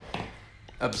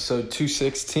Episode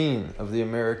 216 of the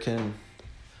American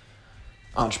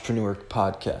Entrepreneur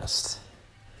Podcast.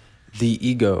 The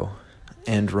Ego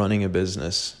and Running a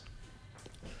Business.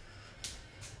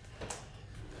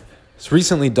 It's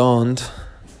recently dawned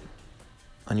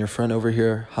on your friend over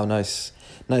here. How nice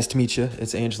to meet you.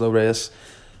 It's Angelo Reyes.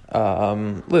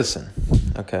 Listen,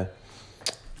 okay.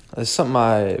 There's something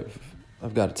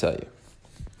I've got to tell you.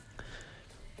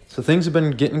 So things have been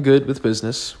getting good with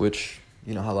business, which,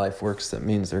 you know how life works. That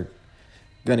means they're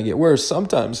going to get worse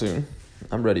sometime soon.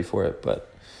 I'm ready for it.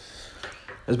 But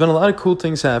there's been a lot of cool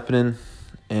things happening.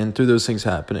 And through those things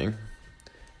happening,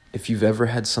 if you've ever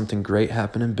had something great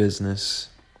happen in business,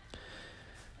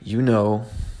 you know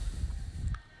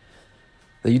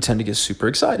that you tend to get super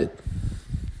excited.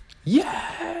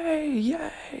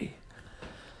 Yay!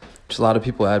 Which a lot of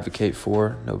people advocate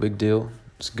for. No big deal.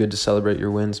 It's good to celebrate your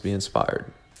wins, be inspired.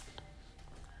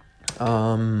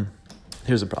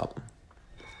 Here's a problem.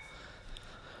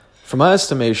 From my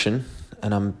estimation,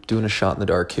 and I'm doing a shot in the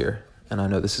dark here, and I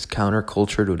know this is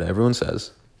counterculture to what everyone says,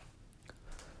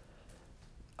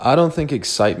 I don't think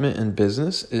excitement in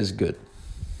business is good.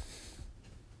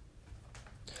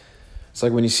 It's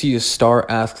like when you see a star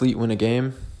athlete win a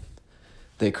game,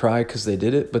 they cry because they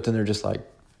did it, but then they're just like,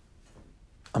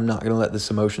 I'm not going to let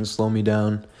this emotion slow me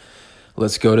down.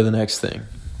 Let's go to the next thing.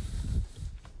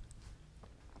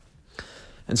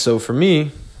 And so for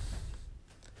me,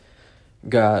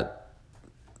 got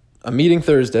a meeting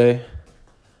Thursday,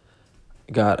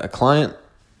 got a client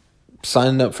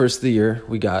signing up first of the year.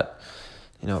 We got,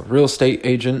 a real estate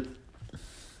agent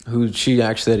who she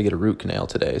actually had to get a root canal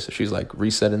today. So she's like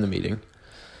resetting the meeting.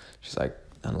 She's like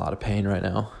in a lot of pain right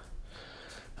now.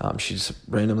 She just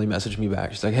randomly messaged me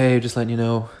back. She's like, hey, just letting you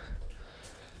know.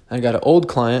 I got an old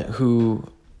client who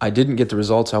I didn't get the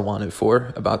results I wanted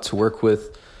for, about to work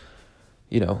with,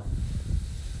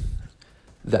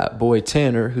 that boy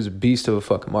Tanner, who's a beast of a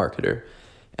fucking marketer.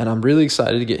 And I'm really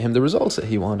excited to get him the results that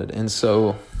he wanted. And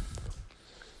so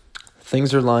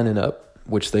things are lining up,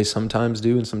 which they sometimes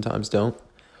do and sometimes don't.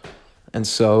 And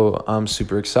so I'm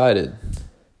super excited.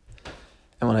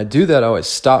 And when I do that, I always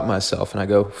stop myself and I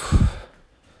go,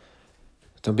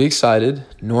 don't be excited,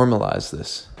 normalize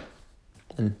this.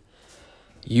 And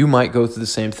you might go through the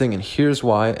same thing. And here's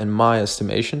why, in my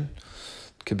estimation,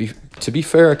 to be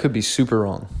fair, I could be super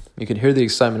wrong. You could hear the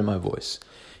excitement in my voice.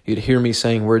 You'd hear me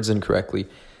saying words incorrectly.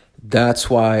 That's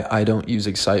why I don't use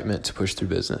excitement to push through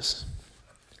business.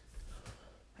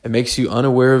 It makes you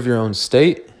unaware of your own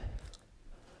state,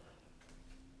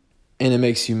 and it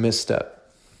makes you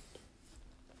misstep.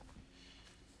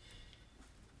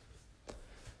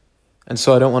 And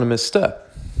so I don't want to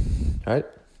misstep, right?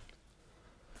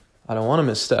 I don't want to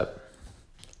misstep.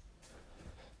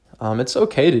 It's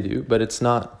okay to do, but I'm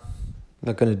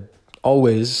not going to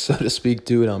always, so to speak,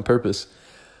 do it on purpose.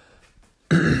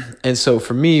 And so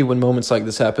for me, when moments like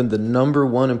this happen, the number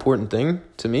one important thing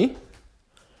to me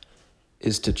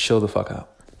is to chill the fuck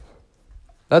out.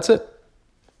 That's it.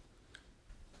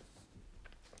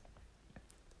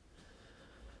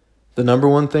 The number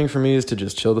one thing for me is to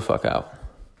just chill the fuck out.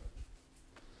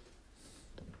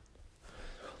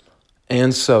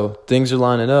 And so things are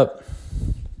lining up.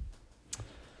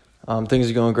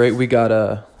 Things are going great. We got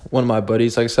one of my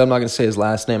buddies. Like I said, I'm not going to say his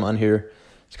last name on here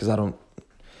because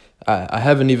I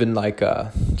haven't even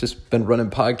just been running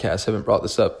podcasts. Haven't brought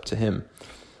this up to him.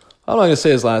 I'm not going to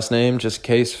say his last name just in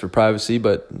case for privacy,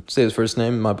 but say his first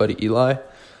name, my buddy Eli,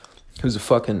 who's a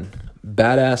fucking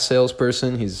badass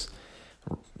salesperson. He's,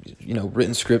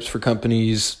 written scripts for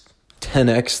companies,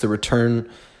 10x the return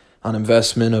on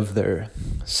investment of their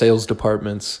sales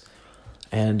departments.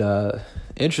 And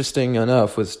interesting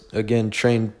enough, was again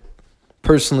trained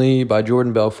personally by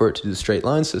Jordan Belfort to do the straight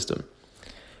line system.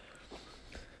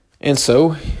 And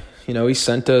so, he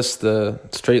sent us the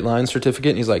straight line certificate,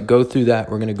 and he's like, go through that.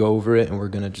 We're going to go over it, and we're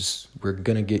going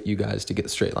to get you guys to get the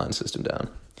straight line system down.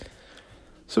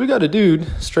 So we got a dude,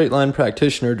 straight line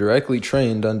practitioner, directly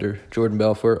trained under Jordan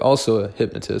Belfort, also a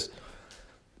hypnotist,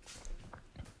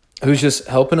 who's just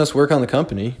helping us work on the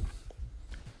company,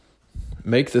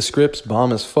 make the scripts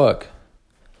bomb as fuck,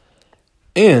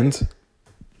 and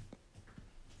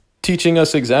teaching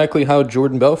us exactly how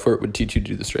Jordan Belfort would teach you to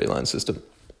do the straight line system,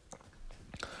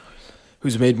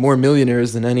 who's made more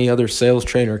millionaires than any other sales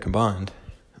trainer combined.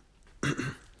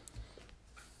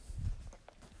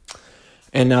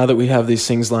 And now that we have these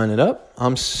things lining up,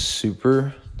 I'm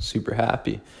super, super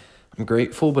happy. I'm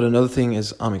grateful, but another thing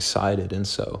is I'm excited. And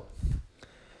so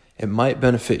it might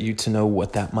benefit you to know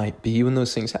what that might be when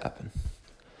those things happen.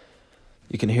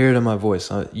 You can hear it in my voice.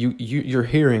 You're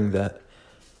hearing that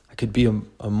I could be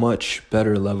a much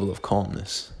better level of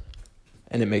calmness.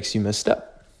 and it makes you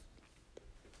misstep.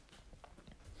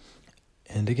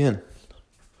 And again.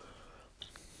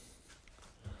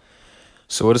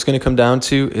 So what it's going to come down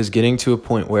to is getting to a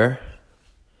point where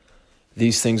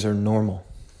these things are normal.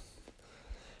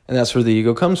 And that's where the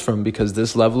ego comes from, because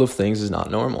this level of things is not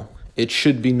normal. It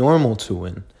should be normal to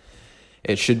win.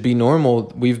 It should be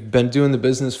normal. We've been doing the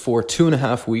business for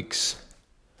 2.5 weeks.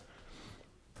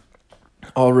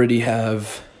 Already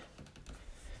have,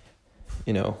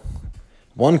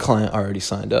 one client already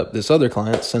signed up. This other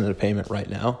client sent a payment right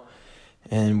now.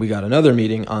 And we got another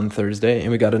meeting on Thursday,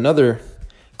 and we got another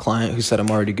client who said,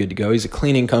 I'm already good to go. He's a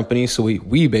cleaning company, so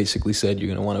we basically said, you're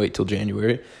going to want to wait till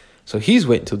January. So he's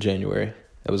waiting till January.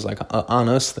 It was like a on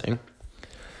us thing.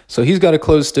 So he's got to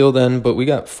close still then, but we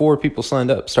got 4 people signed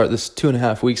up, start this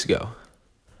 2.5 weeks ago.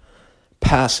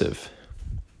 Passive.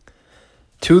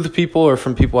 2 of the people are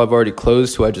from people I've already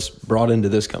closed who I just brought into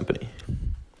this company.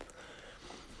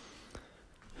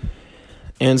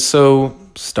 And so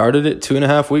started it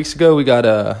 2.5 weeks ago. We got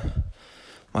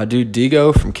my dude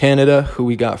Digo from Canada, who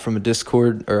we got from a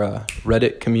Discord or a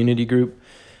Reddit community group,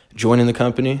 joining the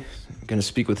company. I'm going to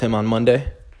speak with him on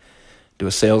Monday. Do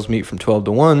a sales meet from 12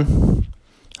 to 1.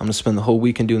 I'm going to spend the whole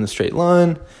weekend doing the straight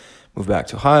line. Move back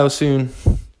to Ohio soon.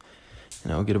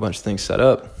 Get a bunch of things set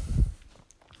up.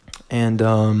 And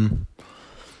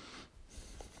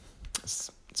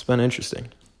it's been interesting.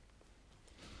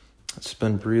 It's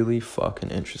been really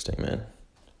fucking interesting, man.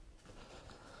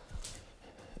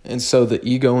 And so the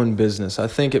ego in business, I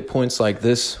think at points like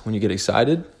this, when you get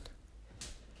excited,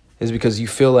 is because you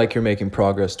feel like you're making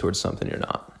progress towards something you're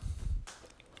not.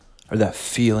 Or that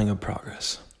feeling of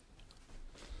progress.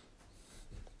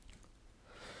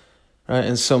 Right?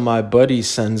 And so my buddy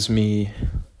sends me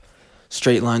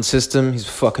straight line system. He's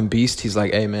a fucking beast. He's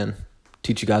like, hey man,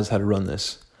 teach you guys how to run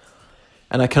this.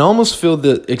 And I can almost feel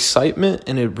the excitement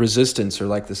and the resistance are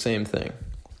like the same thing.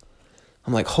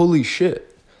 I'm like, holy shit.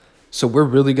 So we're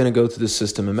really going to go through this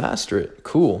system and master it.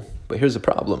 Cool. But here's the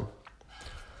problem.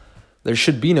 There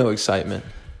should be no excitement.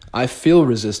 I feel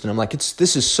resistant. I'm like,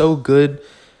 this is so good.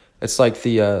 It's like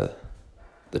the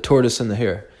tortoise and the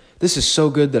hare. This is so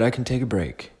good that I can take a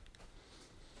break.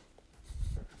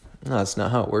 No, that's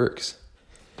not how it works.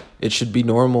 It should be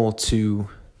normal to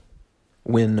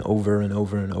win over and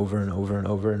over and over and over and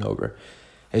over and over.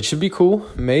 It should be cool.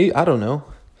 I don't know.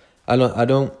 I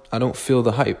don't feel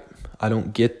the hype. I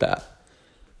don't get that.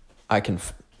 I can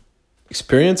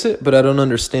experience it, but I don't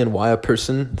understand why a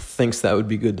person thinks that would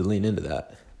be good to lean into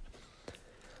that.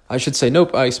 I should say,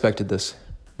 nope, I expected this.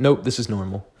 Nope, this is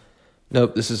normal.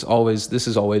 Nope, this has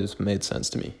always made sense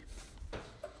to me.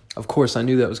 Of course, I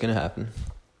knew that was going to happen.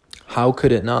 How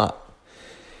could it not?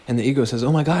 And the ego says,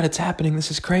 oh my God, it's happening. This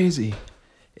is crazy.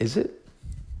 Is it?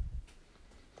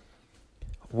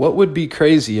 What would be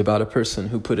crazy about a person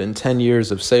who put in 10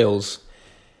 years of sales,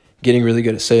 getting really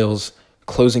good at sales,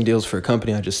 closing deals for a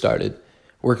company I just started,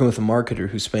 working with a marketer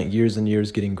who spent years and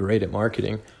years getting great at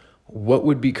marketing? What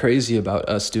would be crazy about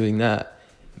us doing that?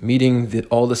 Meeting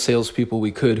all the salespeople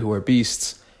we could who are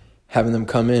beasts, having them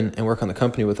come in and work on the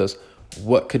company with us.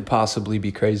 What could possibly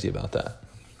be crazy about that?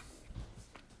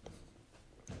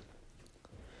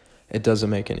 It doesn't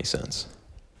make any sense.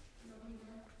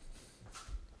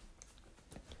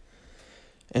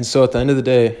 And so at the end of the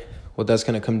day, what that's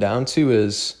going to come down to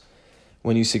is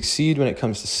when you succeed when it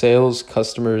comes to sales,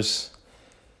 customers,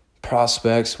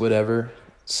 prospects, whatever,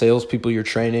 salespeople you're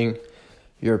training,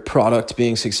 your product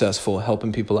being successful,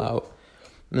 helping people out.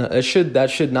 No, that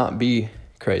should not be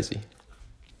crazy.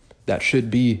 That should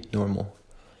be normal.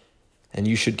 And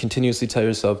you should continuously tell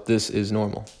yourself this is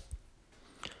normal.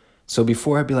 So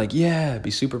before I'd be like, yeah,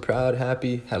 be super proud,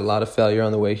 happy, had a lot of failure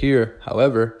on the way here.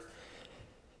 However,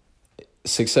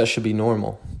 success should be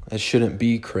normal. It shouldn't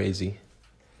be crazy.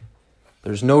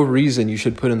 There's no reason you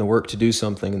should put in the work to do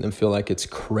something and then feel like it's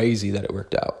crazy that it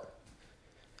worked out.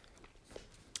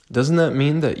 Doesn't that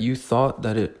mean that you thought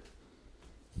that it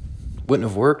wouldn't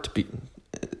have worked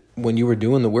when you were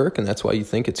doing the work and that's why you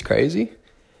think it's crazy?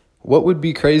 What would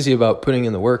be crazy about putting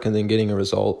in the work and then getting a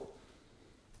result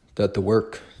that the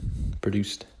work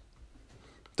produced?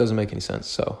 Doesn't make any sense.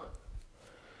 So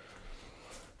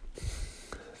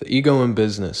the ego in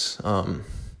business. I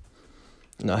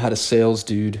had a sales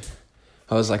dude.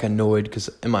 I was like annoyed because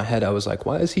in my head I was like,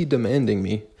 why is he demanding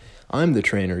me? I'm the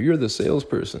trainer. You're the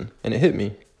salesperson. And it hit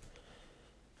me.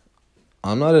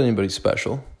 I'm not anybody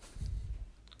special.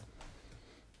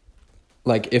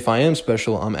 Like, if I am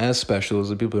special, I'm as special as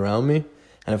the people around me.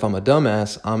 And if I'm a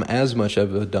dumbass, I'm as much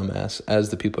of a dumbass as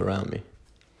the people around me.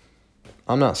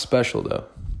 I'm not special, though.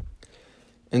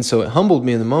 And so it humbled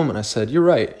me in the moment. I said, you're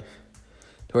right.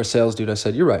 To our sales dude, I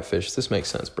said, "You're right, Fish. This makes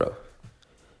sense, bro.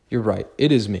 You're right.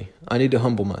 It is me. I need to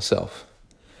humble myself."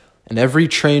 And every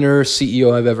trainer,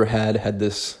 CEO I've ever had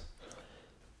this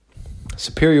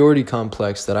superiority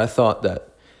complex that I thought that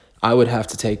I would have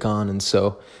to take on. And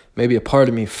so maybe a part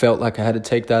of me felt like I had to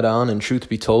take that on, and truth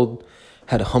be told,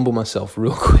 had to humble myself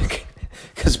real quick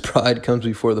because pride comes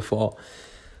before the fall.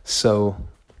 So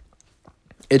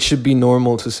it should be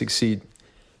normal to succeed.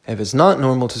 If it's not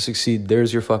normal to succeed,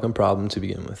 there's your fucking problem to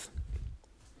begin with.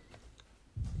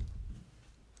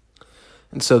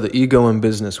 And so the ego in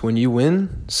business, when you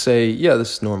win, say, yeah,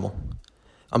 this is normal.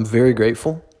 I'm very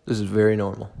grateful. This is very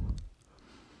normal.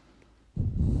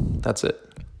 That's it.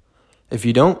 If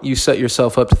you don't, you set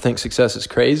yourself up to think success is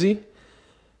crazy.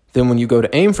 Then when you go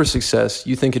to aim for success,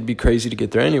 you think it'd be crazy to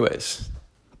get there anyways.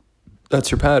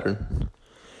 That's your pattern.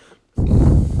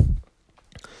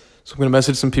 So I'm going to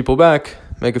message some people back,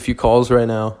 make a few calls right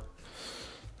now,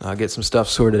 get some stuff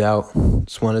sorted out.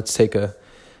 Just wanted to take a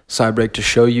side break to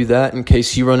show you that in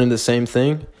case you run into the same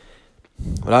thing.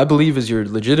 What I believe is you're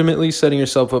legitimately setting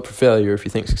yourself up for failure if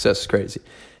you think success is crazy.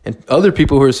 And other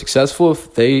people who are successful,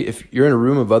 if you're in a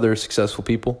room of other successful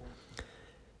people,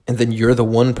 and then you're the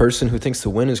one person who thinks the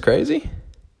win is crazy,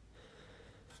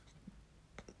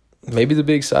 maybe they'll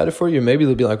be excited for you. Maybe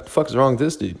they'll be like, what the fuck is wrong with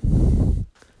this dude?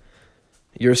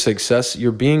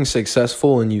 You're being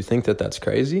successful and you think that that's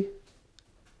crazy?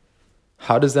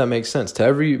 How does that make sense to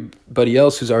everybody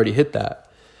else who's already hit that?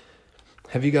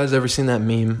 Have you guys ever seen that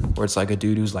meme where it's like a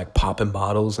dude who's like popping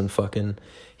bottles and fucking,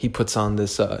 he puts on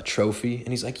this trophy and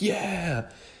he's like, yeah.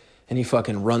 And he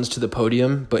fucking runs to the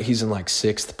podium, but he's in like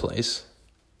 6th place.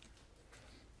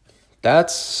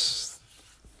 That's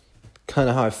kind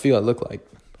of how I feel I look like,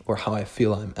 or how I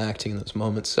feel I'm acting in those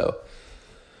moments. So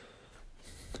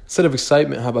instead of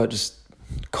excitement, how about just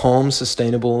calm,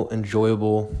 sustainable,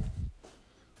 enjoyable,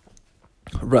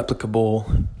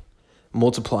 replicable,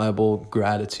 multipliable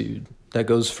gratitude that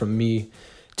goes from me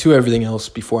to everything else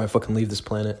before I fucking leave this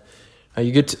planet.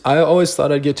 I always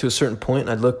thought I'd get to a certain point and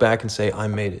I'd look back and say, I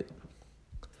made it.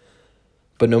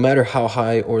 But no matter how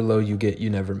high or low you get, you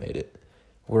never made it.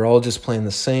 We're all just playing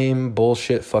the same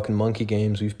bullshit fucking monkey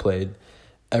games we've played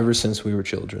ever since we were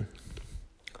children.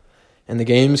 And the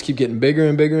games keep getting bigger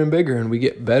and bigger and bigger, and we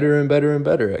get better and better and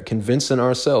better at convincing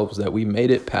ourselves that we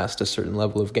made it past a certain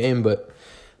level of game, but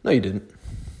no, you didn't.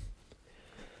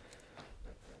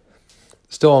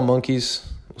 Still all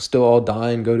monkeys. We'll still all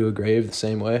die and go to a grave the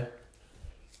same way.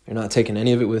 You're not taking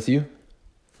any of it with you.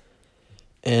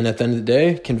 And at the end of the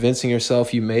day, convincing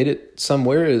yourself you made it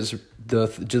somewhere is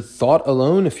just thought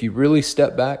alone. If you really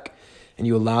step back and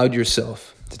you allowed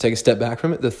yourself to take a step back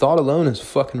from it, the thought alone is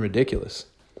fucking ridiculous.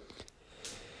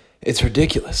 It's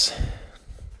ridiculous.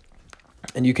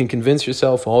 And you can convince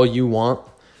yourself all you want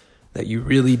that you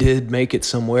really did make it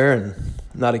somewhere, and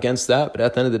I'm not against that, but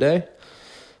at the end of the day,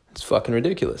 it's fucking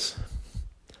ridiculous.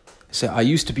 You say, I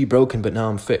used to be broken, but now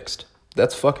I'm fixed.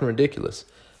 That's fucking ridiculous.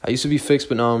 I used to be fixed,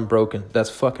 but now I'm broken. That's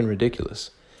fucking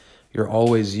ridiculous. You're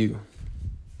always you.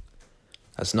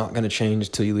 That's not going to change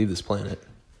until you leave this planet.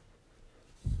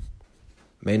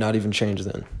 May not even change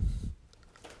then.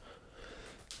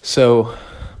 So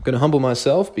I'm going to humble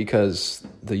myself because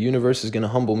the universe is going to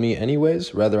humble me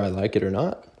anyways, whether I like it or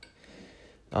not.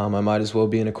 I might as well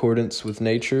be in accordance with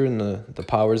nature and the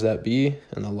powers that be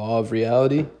and the law of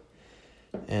reality,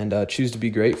 and choose to be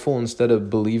grateful instead of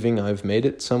believing I've made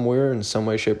it somewhere in some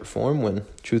way, shape, or form, when,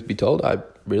 truth be told, I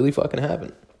really fucking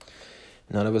haven't.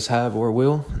 None of us have or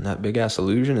will, and that big-ass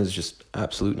illusion is just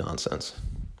absolute nonsense.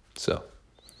 So,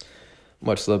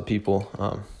 much love, people.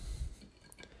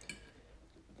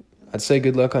 I'd say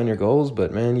good luck on your goals,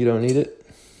 but man, you don't need it,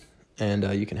 and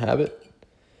you can have it.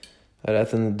 But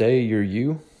at the end of the day, you're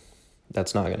you.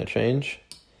 That's not going to change.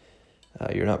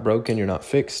 You're not broken. You're not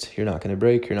fixed. You're not going to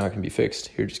break. You're not going to be fixed.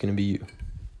 You're just going to be you.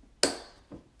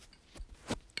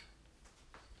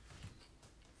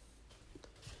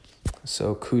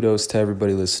 So kudos to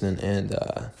everybody listening, and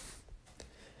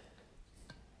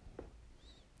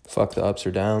fuck the ups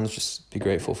or downs. Just be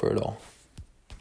grateful for it all.